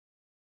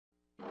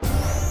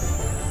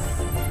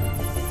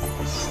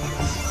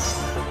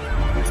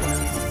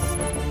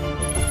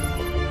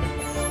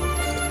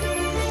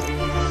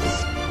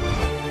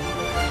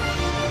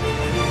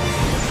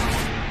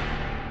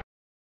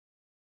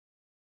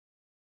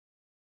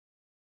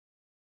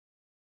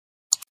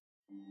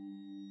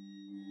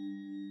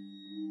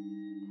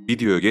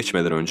Videoya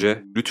geçmeden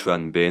önce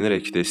lütfen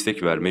beğenerek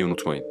destek vermeyi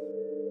unutmayın.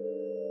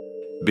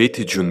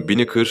 Bettty June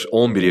Binnicker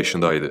 11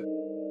 yaşındaydı.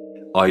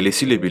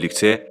 Ailesiyle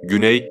birlikte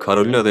Güney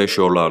Carolina'da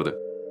yaşıyorlardı.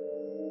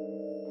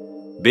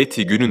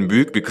 Betty günün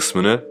büyük bir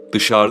kısmını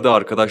dışarıda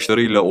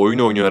arkadaşlarıyla oyun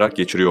oynayarak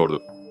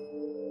geçiriyordu.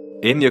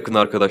 En yakın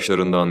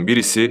arkadaşlarından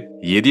birisi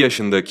 7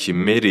 yaşındaki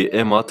Mary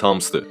Ema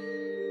Thames'dı.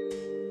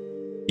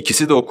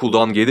 İkisi de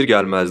okuldan gelir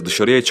gelmez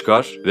dışarıya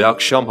çıkar ve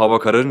akşam hava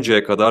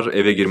kararıncaya kadar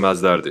eve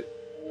girmezlerdi.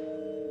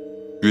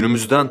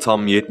 Günümüzden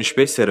tam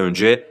 75 sene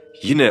önce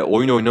yine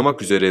oyun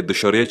oynamak üzere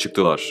dışarıya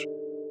çıktılar.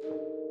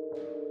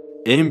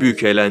 En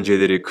büyük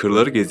eğlenceleri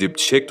kırları gezip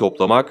çiçek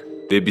toplamak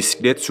ve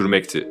bisiklet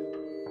sürmekti.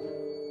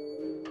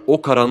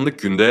 O karanlık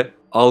günde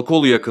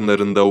Alkolu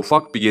yakınlarında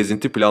ufak bir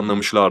gezinti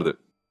planlamışlardı.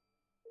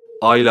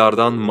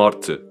 Aylardan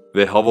Mart'tı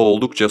ve hava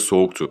oldukça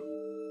soğuktu.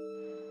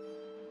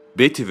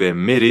 Betty ve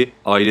Mary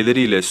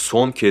aileleriyle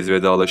son kez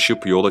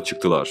vedalaşıp yola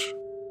çıktılar.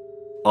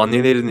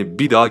 Annelerini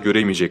bir daha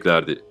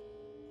göremeyeceklerdi.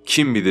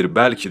 Kim bilir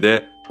belki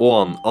de o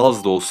an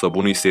az da olsa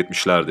bunu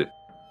hissetmişlerdi.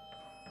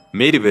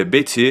 Mary ve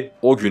Betty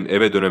o gün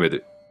eve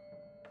dönemedi.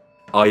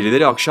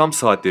 Aileleri akşam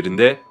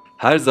saatlerinde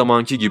her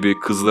zamanki gibi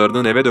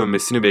kızlarının eve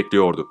dönmesini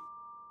bekliyordu.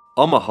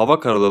 Ama hava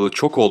karalalı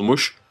çok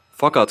olmuş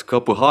fakat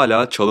kapı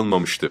hala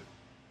çalınmamıştı.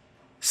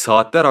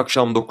 Saatler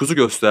akşam 9'u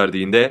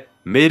gösterdiğinde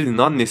Mary'nin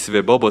annesi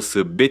ve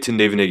babası Betty'nin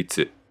evine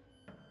gitti.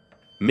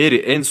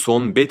 Mary en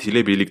son Betty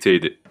ile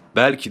birlikteydi.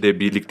 Belki de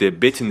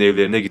birlikte Betty'nin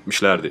evlerine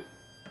gitmişlerdi.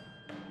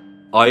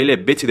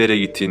 Aile Bety'lere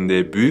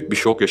gittiğinde büyük bir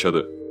şok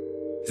yaşadı.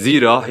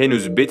 Zira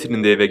henüz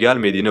Betty'nin de eve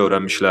gelmediğini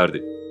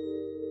öğrenmişlerdi.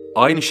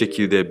 Aynı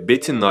şekilde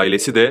Betty'nin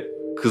ailesi de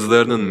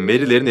kızlarının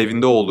Mary'lerin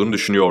evinde olduğunu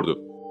düşünüyordu.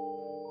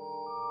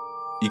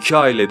 İki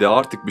aile de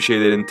artık bir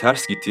şeylerin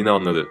ters gittiğini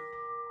anladı.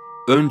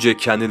 Önce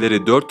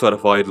kendileri dört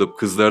tarafa ayrılıp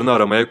kızlarını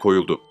aramaya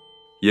koyuldu.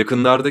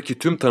 Yakınlardaki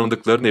tüm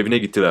tanıdıkların evine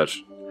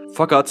gittiler.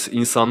 Fakat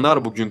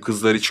insanlar bugün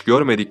kızları hiç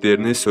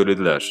görmediklerini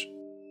söylediler.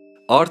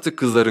 Artık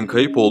kızların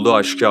kayıp olduğu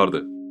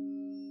aşikardı.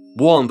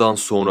 Bu andan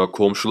sonra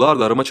komşular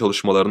da arama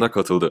çalışmalarına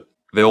katıldı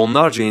ve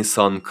onlarca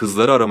insan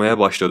kızları aramaya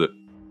başladı.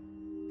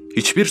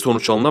 Hiçbir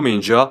sonuç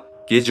alınamayınca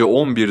gece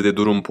 11'de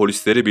durum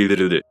polislere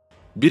bildirildi.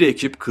 Bir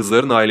ekip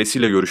kızların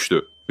ailesiyle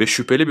görüştü ve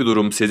şüpheli bir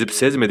durum sezip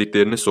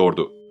sezmediklerini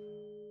sordu.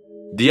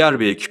 Diğer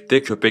bir ekip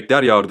de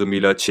köpekler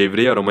yardımıyla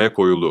çevreyi aramaya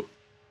koyuldu.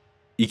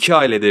 İki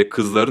aile de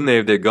kızların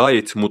evde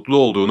gayet mutlu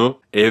olduğunu,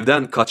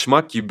 evden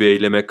kaçmak gibi bir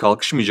eyleme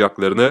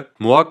kalkışmayacaklarını,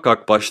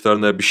 muhakkak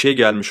başlarına bir şey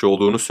gelmiş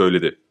olduğunu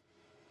söyledi.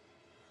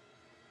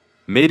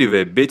 Mary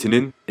ve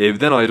Betty'nin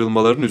evden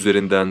ayrılmaların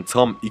üzerinden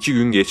tam 2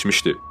 gün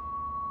geçmişti.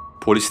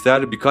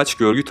 Polisler birkaç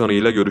görgü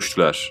tanığıyla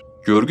görüştüler.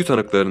 Görgü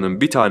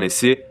tanıklarının bir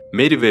tanesi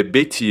Mary ve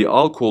Betty'yi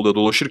Alkol'da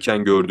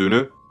dolaşırken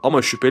gördüğünü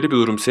ama şüpheli bir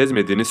durum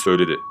sezmediğini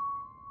söyledi.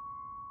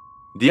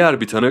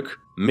 Diğer bir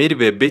tanık Mary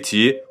ve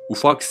Betty'yi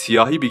ufak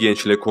siyahi bir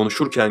gençle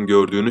konuşurken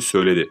gördüğünü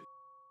söyledi.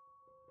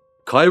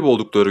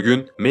 Kayboldukları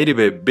gün Mary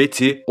ve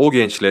Betty o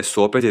gençle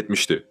sohbet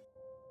etmişti.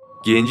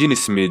 Gencin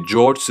ismi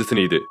George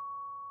Stinney'di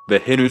ve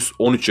henüz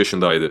 13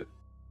 yaşındaydı.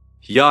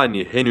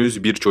 Yani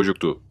henüz bir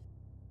çocuktu.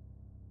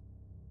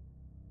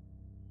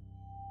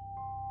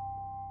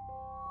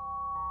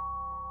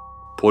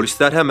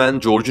 Polisler hemen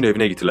George'un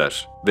evine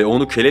gittiler ve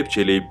onu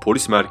kelepçeleyip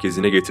polis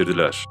merkezine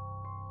getirdiler.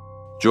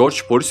 George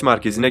polis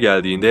merkezine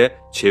geldiğinde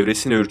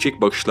çevresine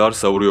ürkek bakışlar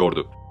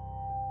savuruyordu.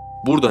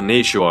 Burada ne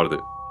işi vardı?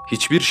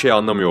 Hiçbir şey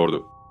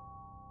anlamıyordu.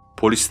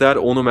 Polisler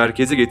onu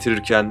merkeze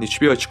getirirken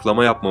hiçbir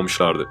açıklama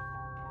yapmamışlardı.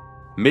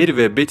 Mary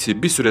ve Betty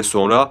bir süre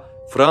sonra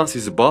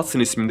Francis Batson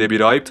isminde bir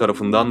rahip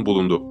tarafından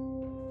bulundu.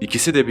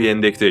 İkisi de bir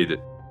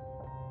endekteydi.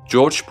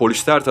 George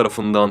polisler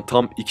tarafından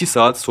tam 2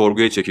 saat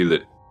sorguya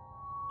çekildi.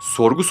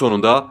 Sorgu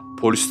sonunda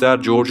polisler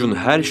George'un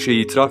her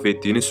şeyi itiraf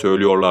ettiğini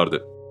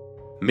söylüyorlardı.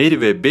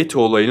 Mary ve Betty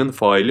olayının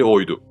faili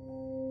oydu.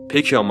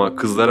 Peki ama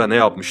kızlara ne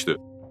yapmıştı?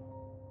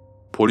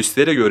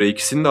 Polislere göre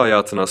ikisinin de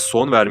hayatına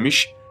son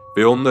vermiş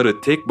ve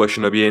onları tek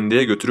başına bir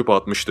endeğe götürüp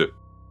atmıştı.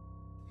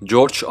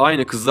 George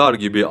aynı kızlar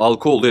gibi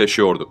Alkol'da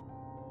yaşıyordu.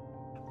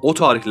 O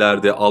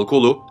tarihlerde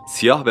Alkol'u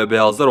siyah ve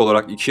beyazlar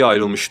olarak ikiye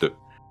ayrılmıştı.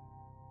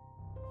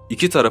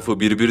 İki tarafı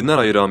birbirinden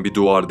ayıran bir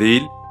duvar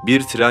değil,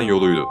 bir tren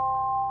yoluydu.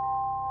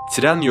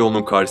 Tren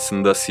yolunun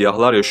karşısında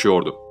siyahlar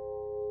yaşıyordu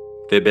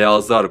ve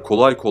beyazlar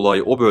kolay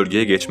kolay o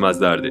bölgeye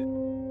geçmezlerdi.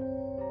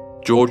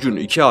 George'un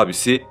 2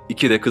 abisi,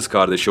 2 de kız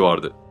kardeşi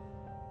vardı.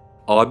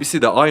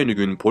 Abisi de aynı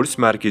gün polis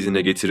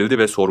merkezine getirildi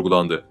ve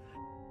sorgulandı.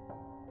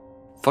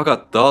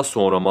 Fakat daha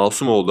sonra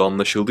masum olduğu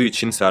anlaşıldığı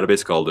için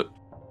serbest kaldı.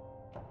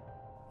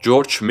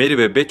 George, Mary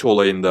ve Betty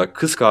olayında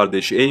kız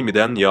kardeşi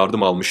Amy'den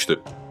yardım almıştı.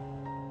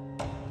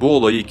 Bu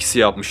olayı ikisi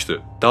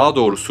yapmıştı. Daha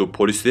doğrusu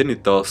polislerin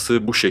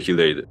iddiası bu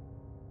şekildeydi.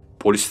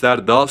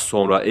 Polisler daha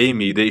sonra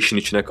Amy'yi de işin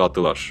içine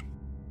kattılar.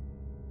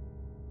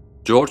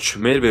 George,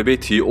 Mary ve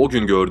Betty'yi o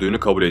gün gördüğünü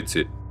kabul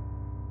etti.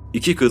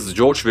 İki kız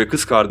George ve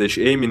kız kardeş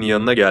Amy'nin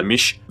yanına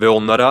gelmiş ve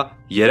onlara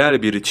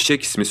yerel bir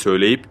çiçek ismi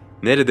söyleyip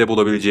nerede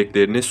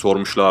bulabileceklerini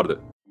sormuşlardı.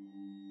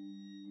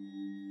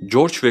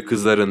 George ve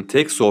kızların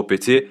tek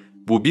sohbeti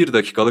bu 1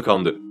 dakikalık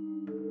andı.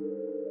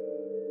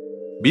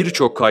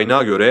 Birçok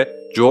kaynağa göre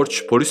George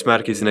polis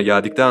merkezine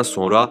geldikten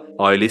sonra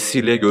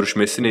ailesiyle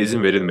görüşmesine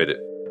izin verilmedi.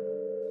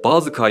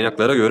 Bazı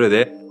kaynaklara göre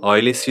de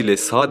ailesiyle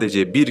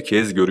sadece bir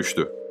kez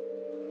görüştü.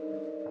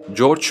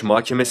 George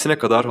mahkemesine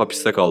kadar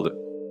hapiste kaldı.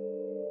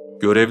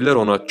 Görevliler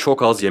ona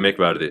çok az yemek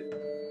verdi.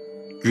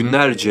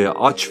 Günlerce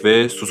aç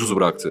ve susuz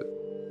bıraktı.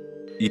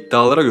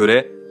 İddialara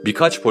göre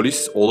birkaç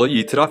polis olayı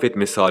itiraf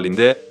etmesi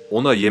halinde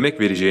ona yemek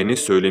vereceğini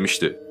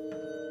söylemişti.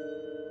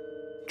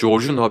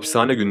 George'un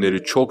hapishane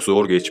günleri çok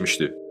zor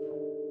geçmişti.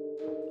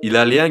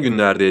 İlerleyen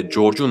günlerde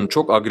George'un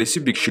çok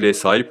agresif bir kişiliğe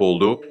sahip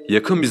olduğu,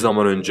 yakın bir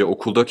zaman önce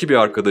okuldaki bir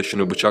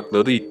arkadaşını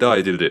bıçakladığı iddia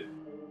edildi.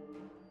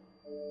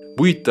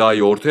 Bu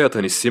iddiayı ortaya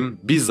atan isim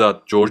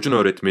bizzat George'un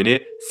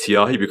öğretmeni,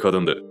 siyahi bir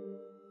kadındı.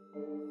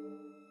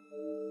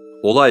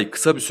 Olay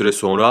kısa bir süre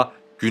sonra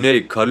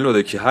Güney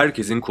Carolina'daki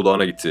herkesin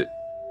kulağına gitti.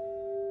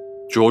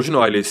 George'un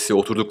ailesi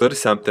oturdukları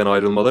semtten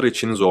ayrılmaları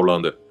için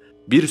zorlandı.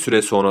 Bir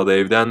süre sonra da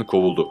evden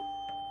kovuldu.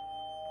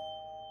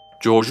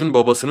 George'un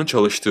babasının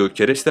çalıştığı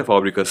kereste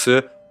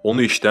fabrikası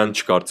onu işten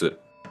çıkarttı.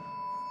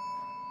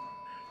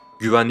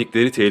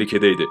 Güvenlikleri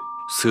tehlikedeydi.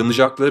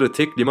 Sığınacakları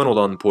tek liman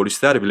olan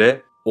polisler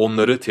bile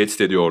onları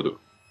tehdit ediyordu.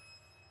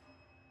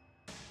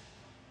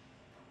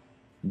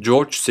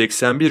 George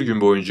 81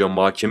 gün boyunca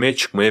mahkemeye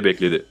çıkmaya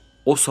bekledi.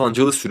 O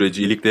sancılı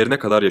süreci iliklerine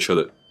kadar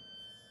yaşadı.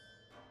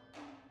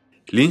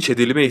 Linç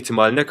edilme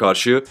ihtimaline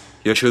karşı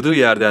yaşadığı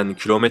yerden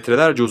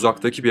kilometrelerce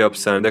uzaktaki bir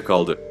hapishanede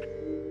kaldı.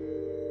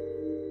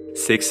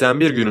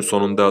 81 günün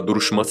sonunda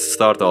duruşması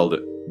start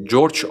aldı.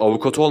 George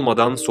avukat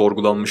olmadan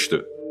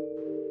sorgulanmıştı.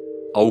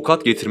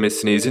 Avukat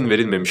getirmesine izin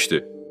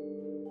verilmemişti.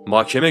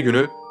 Mahkeme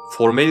günü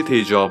formalite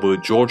icabı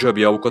George'a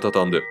bir avukat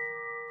atandı.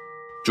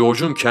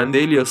 George'un kendi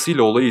el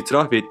yazısıyla olayı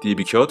itiraf ettiği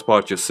bir kağıt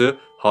parçası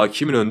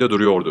hakimin önünde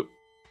duruyordu.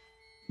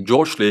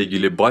 George'la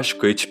ilgili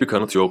başka hiçbir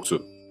kanıt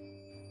yoktu.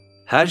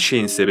 Her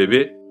şeyin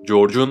sebebi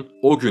George'un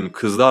o gün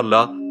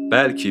kızlarla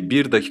belki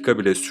bir dakika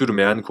bile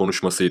sürmeyen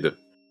konuşmasıydı.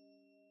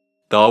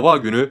 Dava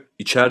günü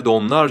içeride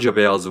onlarca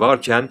beyaz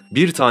varken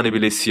bir tane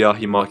bile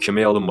siyahi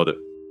mahkemeye alınmadı.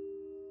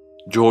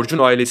 George'un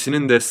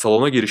ailesinin de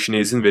salona girişine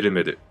izin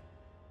verilmedi.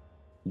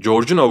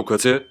 George'un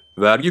avukatı,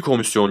 vergi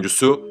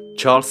komisyoncusu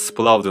Charles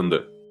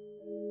Plowden'dı.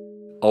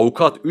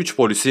 Avukat 3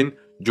 polisin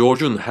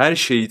George'un her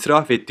şeyi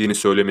itiraf ettiğini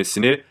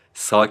söylemesini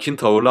sakin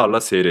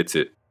tavırlarla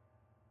seyretti.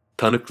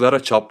 Tanıklara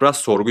çapraz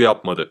sorgu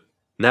yapmadı.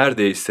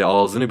 Neredeyse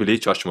ağzını bile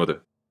hiç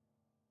açmadı.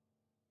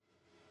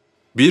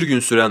 Bir gün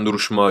süren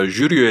duruşma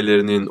jüri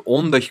üyelerinin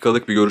 10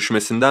 dakikalık bir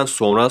görüşmesinden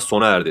sonra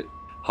sona erdi.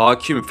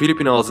 Hakim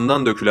Philip'in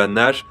ağzından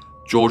dökülenler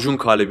George'un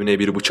kalbine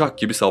bir bıçak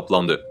gibi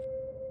saplandı.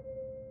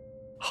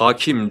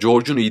 Hakim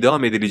George'un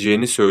idam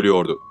edileceğini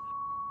söylüyordu.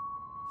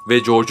 Ve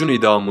George'un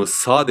idamı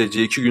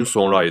sadece 2 gün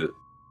sonraydı.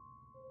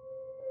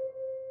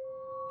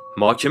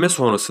 Mahkeme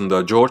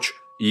sonrasında George,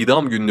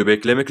 idam gününü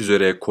beklemek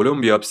üzere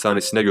Kolombiya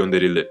hapishanesine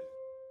gönderildi.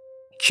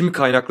 Kimi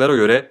kaynaklara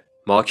göre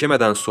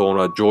mahkemeden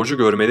sonra George'u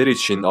görmeleri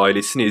için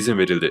ailesine izin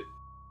verildi.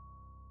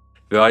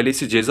 Ve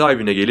ailesi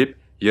cezaevine gelip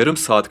yarım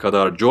saat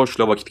kadar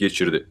George'la vakit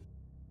geçirdi.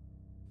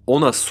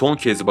 Ona son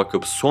kez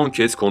bakıp son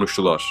kez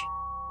konuştular.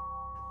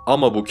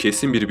 Ama bu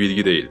kesin bir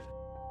bilgi değil.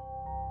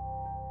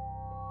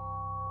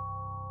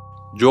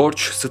 George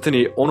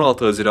Stinney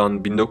 16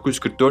 Haziran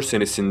 1944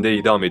 senesinde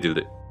idam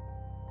edildi.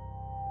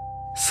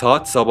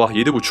 Saat sabah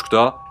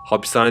 7.30'da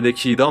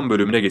hapishanedeki idam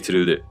bölümüne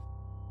getirildi.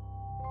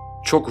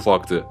 Çok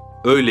ufaktı.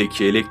 Öyle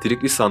ki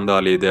elektrikli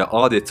sandalyede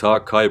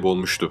adeta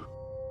kaybolmuştu.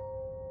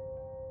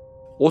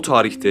 O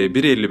tarihte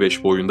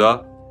 1.55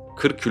 boyunda,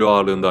 40 kilo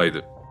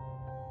ağırlığındaydı.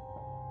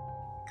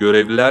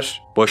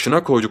 Görevliler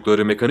başına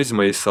koydukları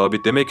mekanizmayı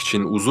sabitlemek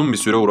için uzun bir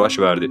süre uğraş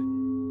verdi.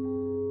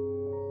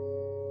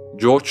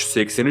 George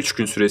 83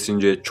 gün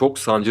süresince çok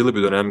sancılı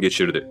bir dönem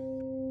geçirdi.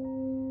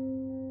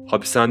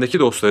 Hapishanedeki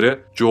dostları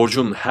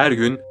George'un her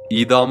gün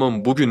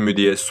idamın bugün mü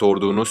diye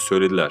sorduğunu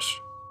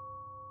söylediler.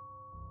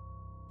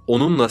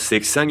 Onunla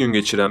 80 gün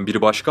geçiren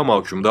bir başka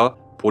mahkum da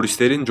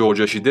polislerin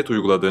George'a şiddet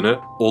uyguladığını,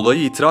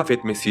 olayı itiraf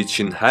etmesi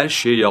için her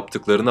şeyi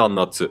yaptıklarını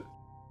anlattı.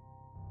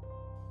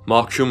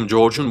 Mahkum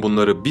George'un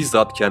bunları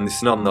bizzat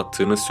kendisine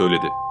anlattığını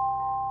söyledi.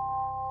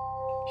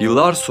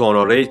 Yıllar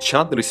sonra Ray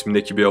Chandler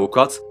ismindeki bir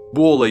avukat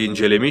bu olayı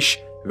incelemiş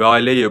ve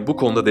aileye bu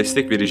konuda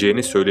destek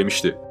vereceğini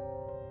söylemişti.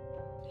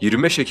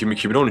 25 Ekim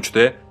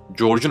 2013'te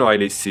George'un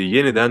ailesi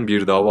yeniden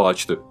bir dava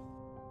açtı.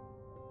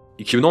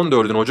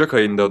 2014'ün Ocak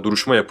ayında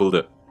duruşma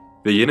yapıldı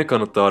ve yeni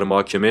kanıtlar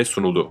mahkemeye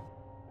sunuldu.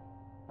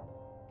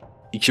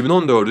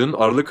 2014'ün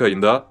Aralık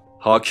ayında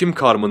hakim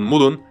Carmen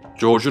Mullen,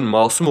 George'un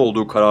masum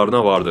olduğu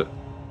kararına vardı.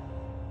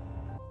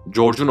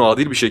 George'un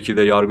adil bir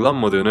şekilde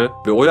yargılanmadığını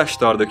ve o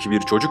yaşlardaki bir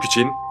çocuk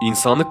için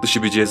insanlık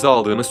dışı bir ceza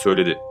aldığını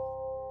söyledi.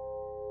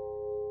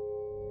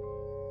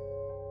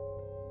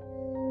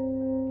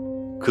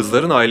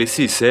 Kızların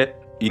ailesi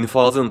ise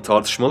infazın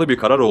tartışmalı bir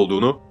karar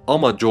olduğunu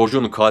ama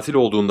George'un katil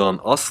olduğundan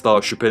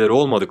asla şüpheleri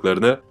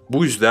olmadıklarını,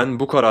 bu yüzden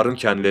bu kararın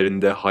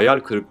kendilerinde hayal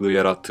kırıklığı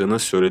yarattığını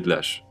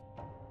söylediler.